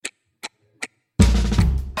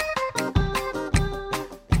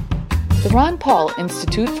Ron Paul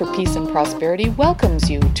Institute for Peace and Prosperity welcomes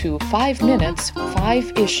you to 5 Minutes,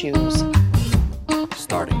 5 Issues.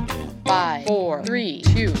 Starting in 5, 4, 3,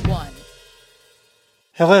 2, 1.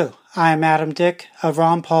 Hello, I am Adam Dick, a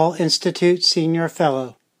Ron Paul Institute Senior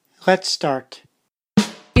Fellow. Let's start.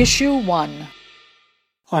 Issue 1.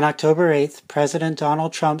 On October 8th, President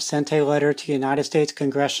Donald Trump sent a letter to United States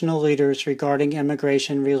congressional leaders regarding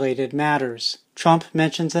immigration-related matters. Trump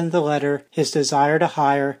mentions in the letter his desire to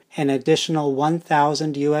hire an additional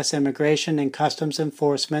 1,000 U.S. Immigration and Customs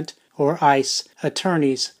Enforcement, or ICE,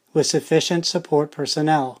 attorneys with sufficient support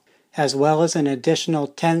personnel, as well as an additional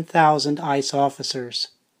 10,000 ICE officers.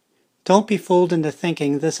 Don't be fooled into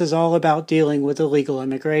thinking this is all about dealing with illegal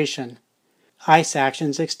immigration. ICE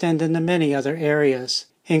actions extend into many other areas,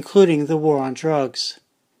 including the war on drugs.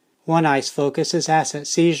 One ICE focus is asset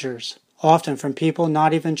seizures, often from people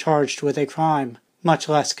not even charged with a crime, much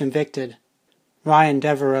less convicted. Ryan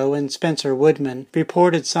Devereaux and Spencer Woodman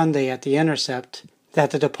reported Sunday at The Intercept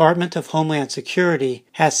that the Department of Homeland Security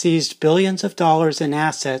has seized billions of dollars in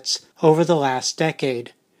assets over the last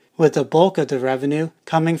decade, with the bulk of the revenue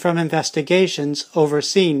coming from investigations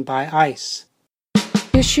overseen by ICE.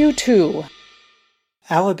 Issue 2.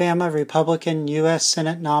 Alabama Republican U.S.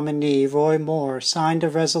 Senate nominee Roy Moore signed a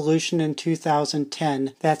resolution in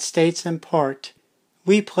 2010 that states in part,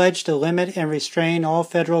 "We pledge to limit and restrain all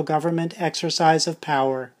federal government exercise of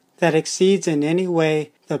power that exceeds in any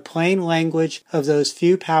way the plain language of those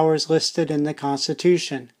few powers listed in the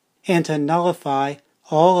Constitution, and to nullify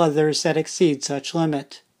all others that exceed such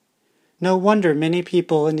limit." No wonder many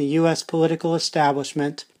people in the U.S. political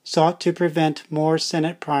establishment sought to prevent Moore's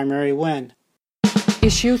Senate primary win.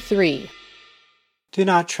 Issue 3. Do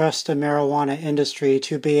not trust the marijuana industry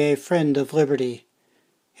to be a friend of liberty.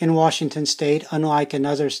 In Washington state, unlike in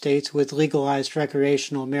other states with legalized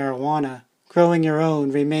recreational marijuana, growing your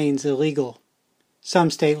own remains illegal. Some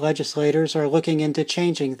state legislators are looking into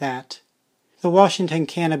changing that. The Washington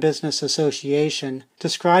Cannabis Association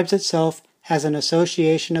describes itself as an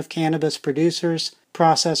association of cannabis producers,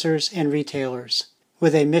 processors, and retailers,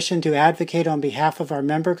 with a mission to advocate on behalf of our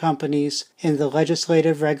member companies in the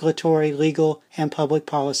legislative, regulatory, legal, and public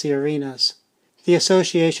policy arenas. The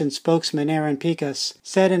association spokesman Aaron Pekas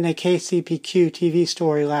said in a KCPQ TV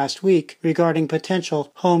story last week regarding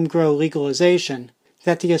potential home grow legalization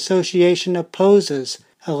that the association opposes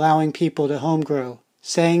allowing people to home grow,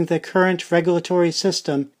 saying the current regulatory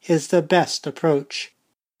system is the best approach.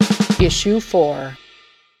 Issue 4.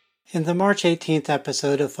 In the March 18th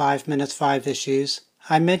episode of 5 Minutes 5 Issues,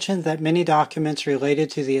 I mentioned that many documents related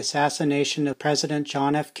to the assassination of President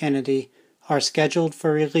John F. Kennedy are scheduled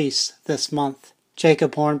for release this month.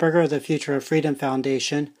 Jacob Hornberger of the Future of Freedom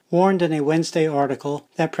Foundation warned in a Wednesday article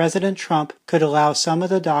that President Trump could allow some of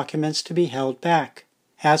the documents to be held back.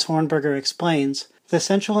 As Hornberger explains, the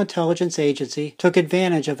Central Intelligence Agency took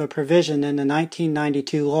advantage of a provision in the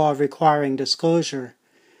 1992 law requiring disclosure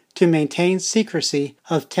to maintain secrecy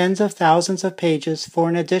of tens of thousands of pages for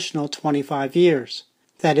an additional 25 years.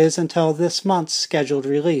 That is until this month's scheduled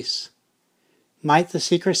release. Might the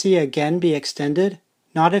secrecy again be extended?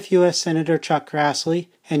 Not if U.S. Senator Chuck Grassley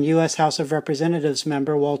and U.S. House of Representatives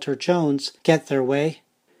member Walter Jones get their way.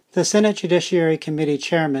 The Senate Judiciary Committee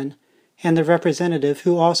chairman and the representative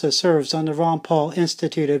who also serves on the Ron Paul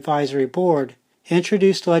Institute Advisory Board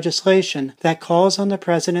introduced legislation that calls on the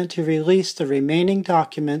president to release the remaining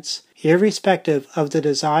documents irrespective of the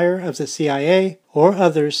desire of the CIA or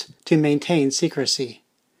others to maintain secrecy.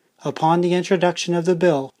 Upon the introduction of the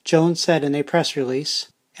bill, Jones said in a press release,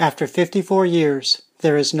 "After 54 years,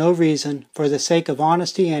 there is no reason, for the sake of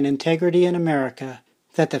honesty and integrity in America,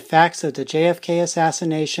 that the facts of the JFK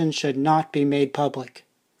assassination should not be made public.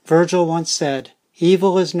 Virgil once said,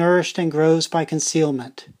 'Evil is nourished and grows by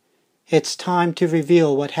concealment.' It's time to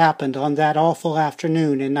reveal what happened on that awful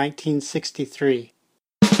afternoon in 1963.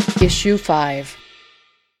 Issue 5.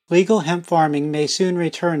 Legal hemp farming may soon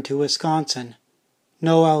return to Wisconsin.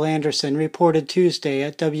 Noel Anderson reported Tuesday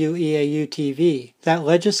at WEAU-TV that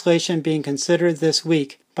legislation being considered this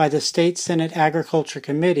week by the State Senate Agriculture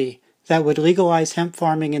Committee that would legalize hemp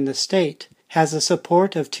farming in the state has the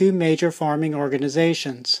support of two major farming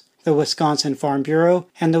organizations, the Wisconsin Farm Bureau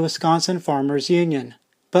and the Wisconsin Farmers Union.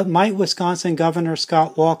 But might Wisconsin Governor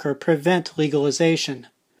Scott Walker prevent legalization?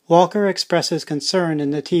 Walker expresses concern in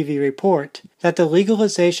the TV report that the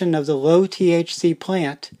legalization of the low-THC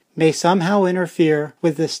plant may somehow interfere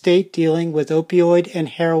with the state dealing with opioid and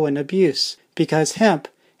heroin abuse, because hemp,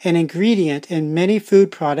 an ingredient in many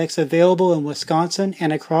food products available in Wisconsin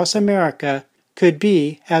and across America, could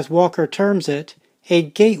be, as Walker terms it, a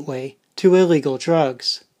gateway to illegal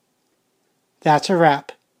drugs. That's a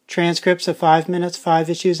wrap. Transcripts of 5 Minutes 5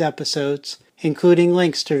 Issues episodes, including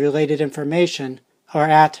links to related information, are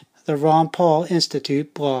at the Ron Paul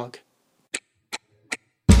Institute blog.